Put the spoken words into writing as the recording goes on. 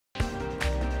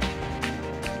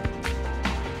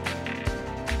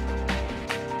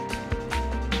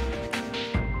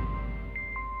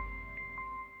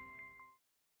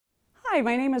Hi,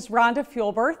 my name is Rhonda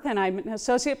Fuelberth, and I'm an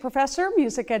Associate Professor of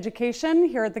Music Education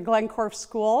here at the Glencorf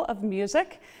School of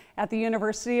Music at the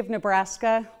University of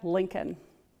Nebraska, Lincoln.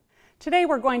 Today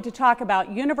we're going to talk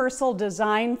about universal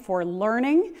design for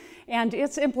learning and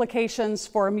its implications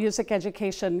for music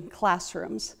education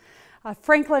classrooms.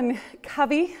 Franklin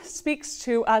Covey speaks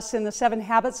to us in The 7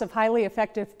 Habits of Highly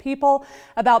Effective People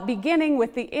about beginning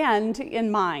with the end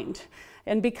in mind.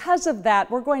 And because of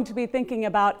that, we're going to be thinking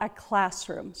about a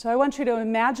classroom. So I want you to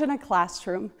imagine a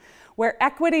classroom where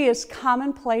equity is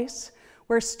commonplace,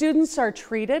 where students are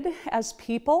treated as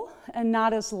people and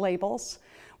not as labels,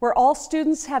 where all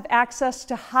students have access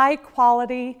to high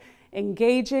quality,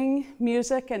 engaging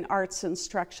music and arts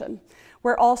instruction,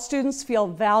 where all students feel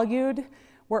valued,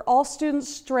 where all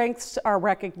students' strengths are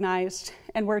recognized,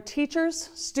 and where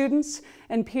teachers, students,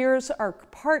 and peers are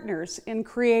partners in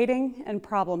creating and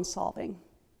problem solving.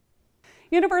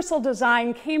 Universal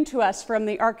design came to us from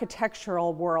the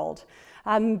architectural world,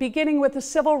 beginning with the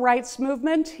civil rights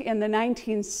movement in the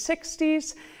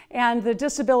 1960s and the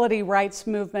disability rights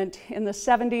movement in the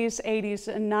 70s, 80s,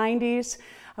 and 90s.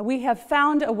 We have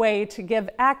found a way to give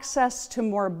access to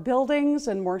more buildings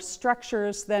and more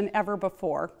structures than ever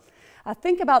before.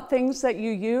 Think about things that you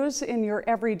use in your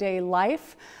everyday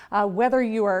life, whether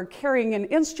you are carrying an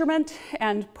instrument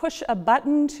and push a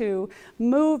button to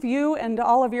move you and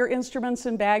all of your instruments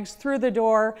and bags through the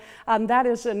door. That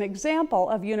is an example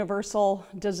of universal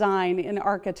design in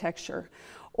architecture.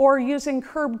 Or using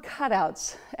curb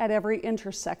cutouts at every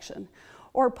intersection.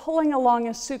 Or pulling along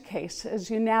a suitcase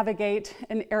as you navigate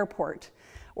an airport.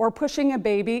 Or pushing a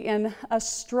baby in a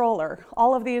stroller.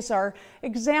 All of these are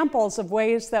examples of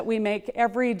ways that we make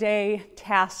everyday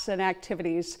tasks and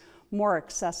activities more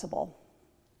accessible.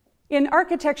 In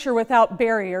Architecture Without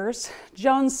Barriers,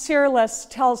 Joan Searles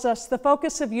tells us the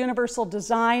focus of universal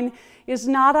design is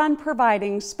not on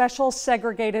providing special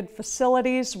segregated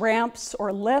facilities, ramps,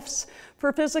 or lifts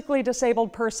for physically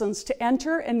disabled persons to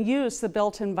enter and use the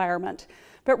built environment,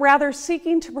 but rather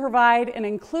seeking to provide an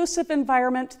inclusive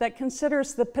environment that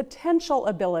considers the potential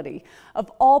ability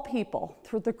of all people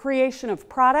through the creation of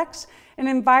products and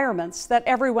environments that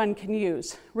everyone can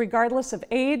use, regardless of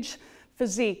age,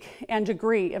 physique, and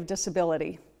degree of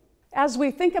disability. As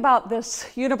we think about this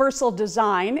universal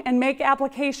design and make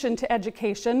application to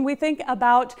education, we think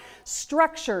about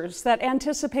structures that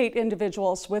anticipate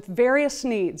individuals with various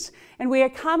needs, and we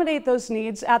accommodate those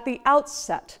needs at the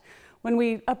outset. When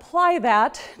we apply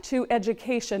that to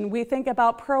education, we think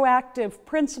about proactive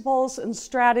principles and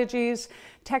strategies,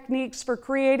 techniques for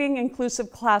creating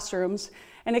inclusive classrooms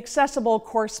and accessible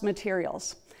course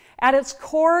materials. At its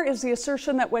core is the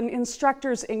assertion that when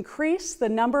instructors increase the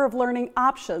number of learning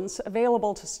options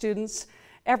available to students,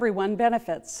 everyone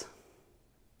benefits.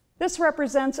 This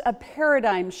represents a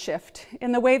paradigm shift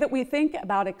in the way that we think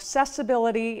about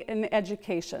accessibility in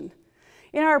education.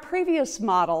 In our previous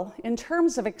model, in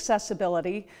terms of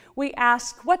accessibility, we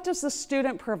ask, what does the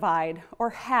student provide or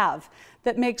have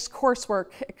that makes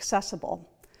coursework accessible?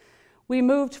 We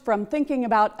moved from thinking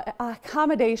about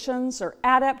accommodations or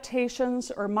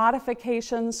adaptations or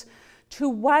modifications to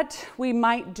what we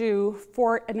might do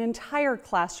for an entire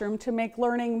classroom to make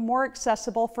learning more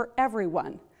accessible for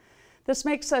everyone. This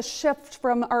makes us shift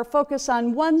from our focus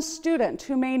on one student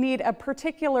who may need a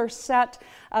particular set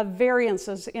of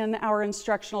variances in our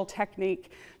instructional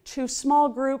technique to small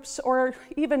groups or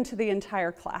even to the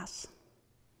entire class.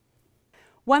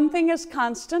 One thing is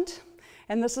constant,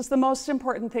 and this is the most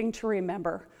important thing to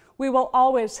remember. We will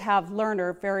always have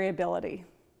learner variability.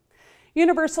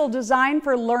 Universal Design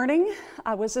for Learning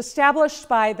was established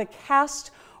by the CAST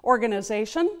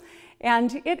organization,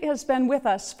 and it has been with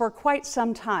us for quite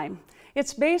some time.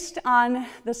 It's based on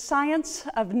the science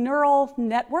of neural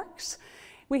networks.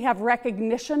 We have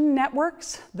recognition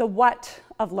networks, the what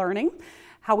of learning,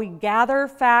 how we gather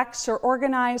facts or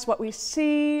organize what we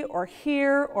see or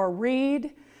hear or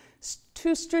read,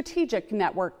 to strategic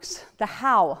networks, the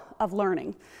how of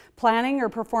learning, planning or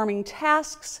performing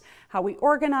tasks, how we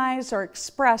organize or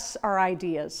express our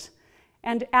ideas,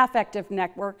 and affective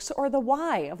networks, or the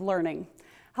why of learning,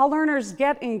 how learners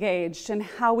get engaged and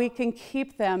how we can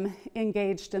keep them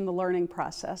engaged in the learning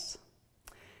process.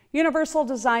 Universal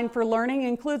Design for Learning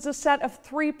includes a set of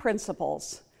 3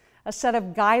 principles, a set of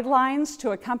guidelines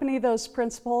to accompany those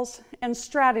principles, and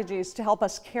strategies to help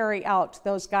us carry out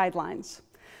those guidelines.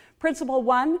 Principle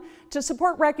 1, to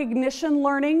support recognition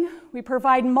learning, we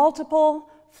provide multiple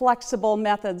flexible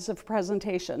methods of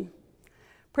presentation.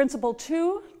 Principle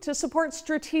 2, to support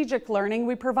strategic learning,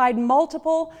 we provide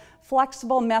multiple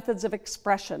flexible methods of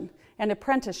expression and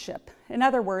apprenticeship. In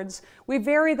other words, we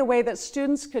vary the way that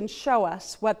students can show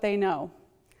us what they know.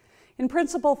 In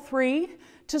Principle 3,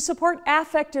 to support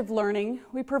affective learning,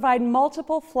 we provide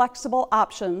multiple flexible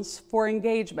options for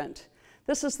engagement.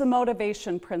 This is the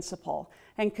motivation principle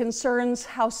and concerns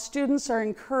how students are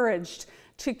encouraged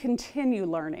to continue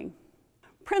learning.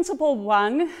 Principle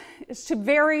 1 is to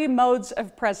vary modes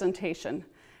of presentation,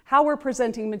 how we're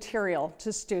presenting material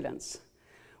to students.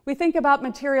 We think about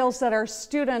materials that are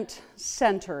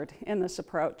student-centered in this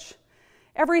approach.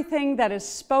 Everything that is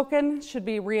spoken should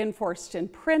be reinforced in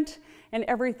print, and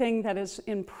everything that is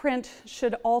in print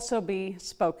should also be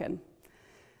spoken.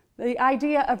 The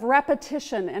idea of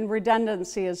repetition and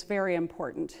redundancy is very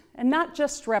important, and not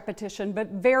just repetition, but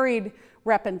varied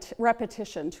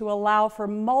repetition to allow for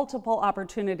multiple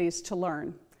opportunities to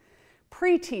learn.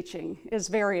 Pre-teaching is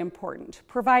very important,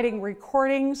 providing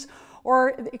recordings or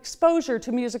exposure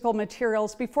to musical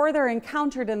materials before they're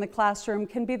encountered in the classroom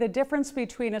can be the difference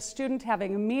between a student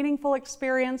having a meaningful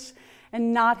experience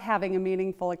and not having a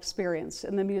meaningful experience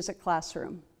in the music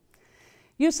classroom.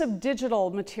 Use of digital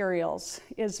materials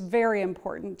is very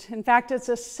important. In fact, it's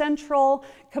a central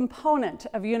component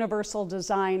of universal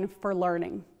design for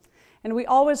learning. And we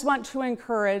always want to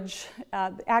encourage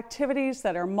activities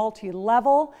that are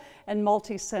multi-level and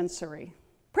multi-sensory.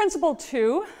 Principle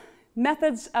 2,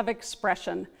 methods of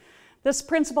expression. This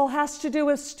principle has to do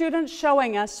with students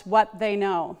showing us what they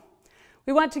know.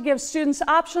 We want to give students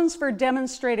options for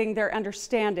demonstrating their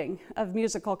understanding of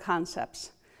musical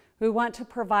concepts. We want to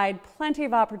provide plenty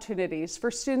of opportunities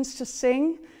for students to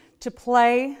sing, to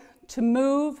play, to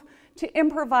move, to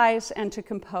improvise, and to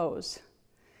compose.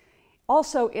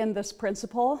 Also in this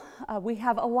principle, we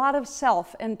have a lot of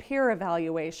self and peer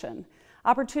evaluation,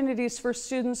 opportunities for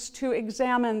students to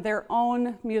examine their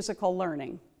own musical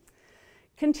learning.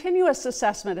 Continuous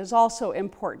assessment is also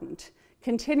important,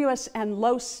 continuous and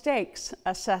low stakes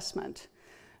assessment.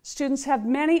 Students have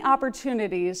many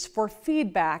opportunities for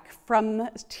feedback from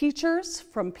teachers,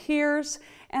 from peers,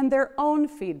 and their own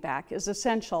feedback is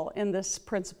essential in this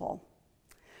principle.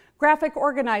 Graphic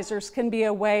organizers can be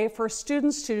a way for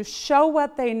students to show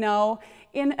what they know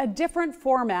in a different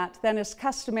format than is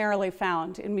customarily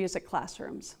found in music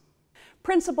classrooms.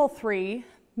 Principle 3,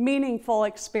 meaningful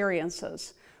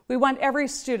experiences. We want every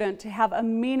student to have a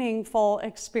meaningful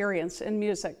experience in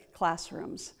music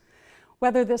classrooms.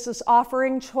 Whether this is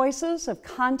offering choices of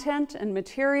content and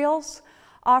materials,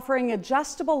 offering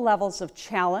adjustable levels of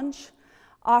challenge,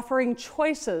 offering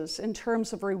choices in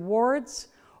terms of rewards,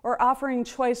 or offering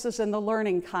choices in the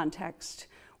learning context.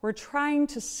 We're trying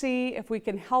to see if we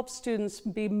can help students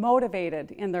be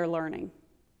motivated in their learning.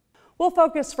 We'll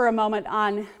focus for a moment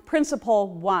on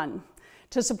Principle 1.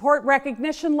 To support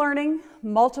recognition learning,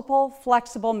 multiple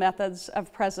flexible methods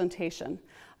of presentation.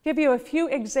 I'll give you a few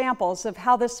examples of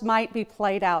how this might be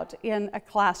played out in a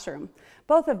classroom,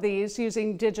 both of these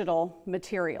using digital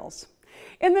materials.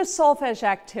 In this solfege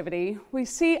activity, we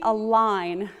see a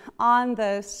line on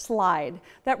the slide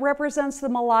that represents the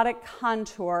melodic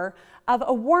contour of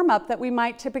a warm-up that we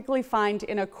might typically find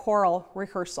in a choral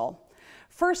rehearsal.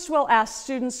 First, we'll ask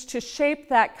students to shape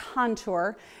that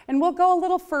contour, and we'll go a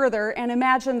little further and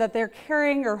imagine that they're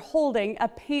carrying or holding a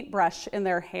paintbrush in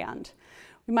their hand.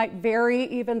 We might vary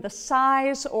even the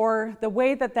size or the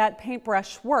way that that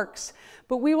paintbrush works,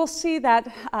 but we will see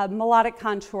that melodic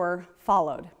contour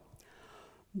followed.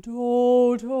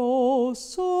 Do, do,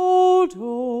 so,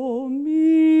 do,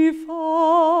 mi,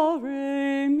 fa,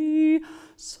 re, mi,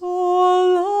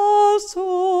 sol, la,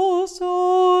 so,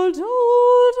 sol,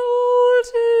 do, do,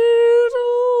 ti,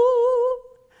 do.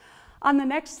 On the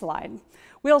next slide,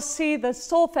 we'll see the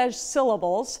solfege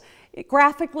syllables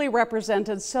graphically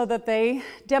represented so that they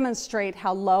demonstrate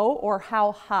how low or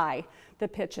how high the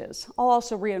pitch is. I'll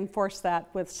also reinforce that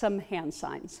with some hand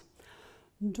signs.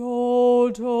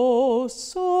 Do, do,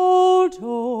 so,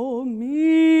 do,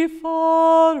 mi,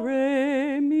 fa,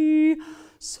 re, mi,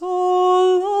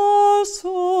 sol, la,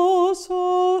 so,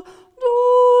 sol,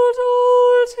 do,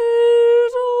 do, ti,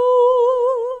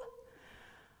 do.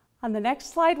 On the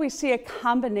next slide, we see a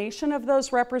combination of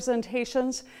those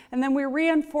representations, and then we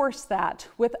reinforce that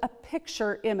with a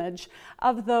picture image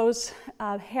of those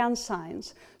hand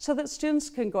signs so that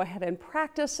students can go ahead and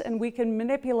practice and we can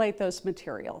manipulate those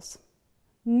materials.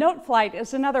 Noteflight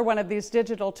is another one of these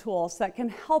digital tools that can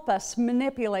help us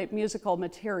manipulate musical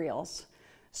materials.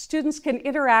 Students can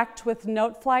interact with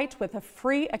Noteflight with a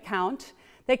free account.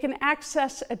 They can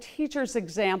access a teacher's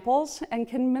examples and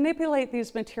can manipulate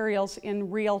these materials in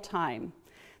real time.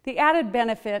 The added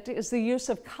benefit is the use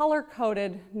of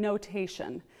color-coded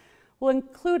notation. We'll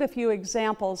include a few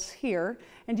examples here,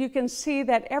 and you can see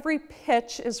that every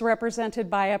pitch is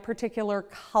represented by a particular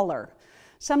color.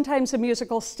 Sometimes a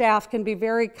musical staff can be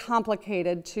very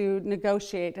complicated to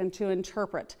negotiate and to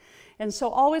interpret. And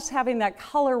so always having that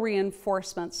color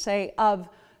reinforcement, say of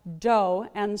do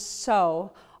and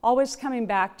so, always coming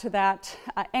back to that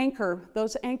anchor,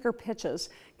 those anchor pitches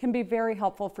can be very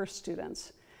helpful for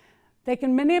students. They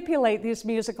can manipulate these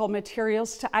musical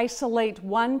materials to isolate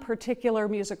one particular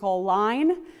musical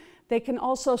line. They can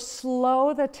also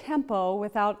slow the tempo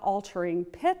without altering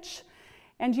pitch.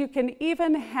 And you can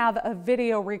even have a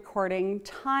video recording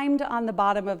timed on the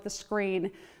bottom of the screen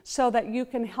so that you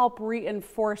can help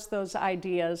reinforce those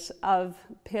ideas of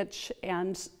pitch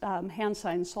and hand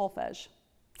sign solfege.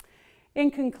 In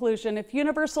conclusion, if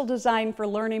universal design for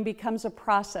learning becomes a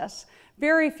process,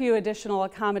 very few additional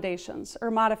accommodations or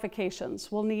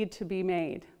modifications will need to be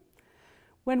made.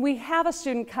 When we have a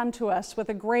student come to us with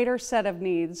a greater set of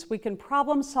needs, we can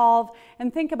problem solve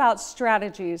and think about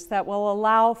strategies that will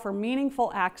allow for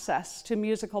meaningful access to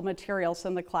musical materials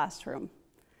in the classroom.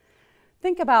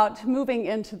 Think about moving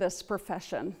into this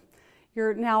profession.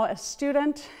 You're now a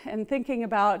student and thinking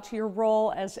about your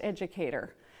role as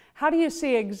educator. How do you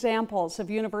see examples of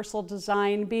universal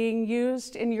design being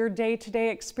used in your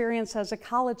day-to-day experience as a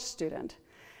college student?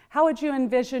 How would you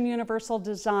envision universal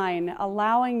design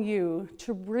allowing you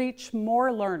to reach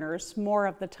more learners more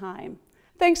of the time?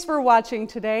 Thanks for watching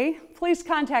today. Please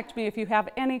contact me if you have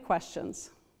any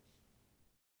questions.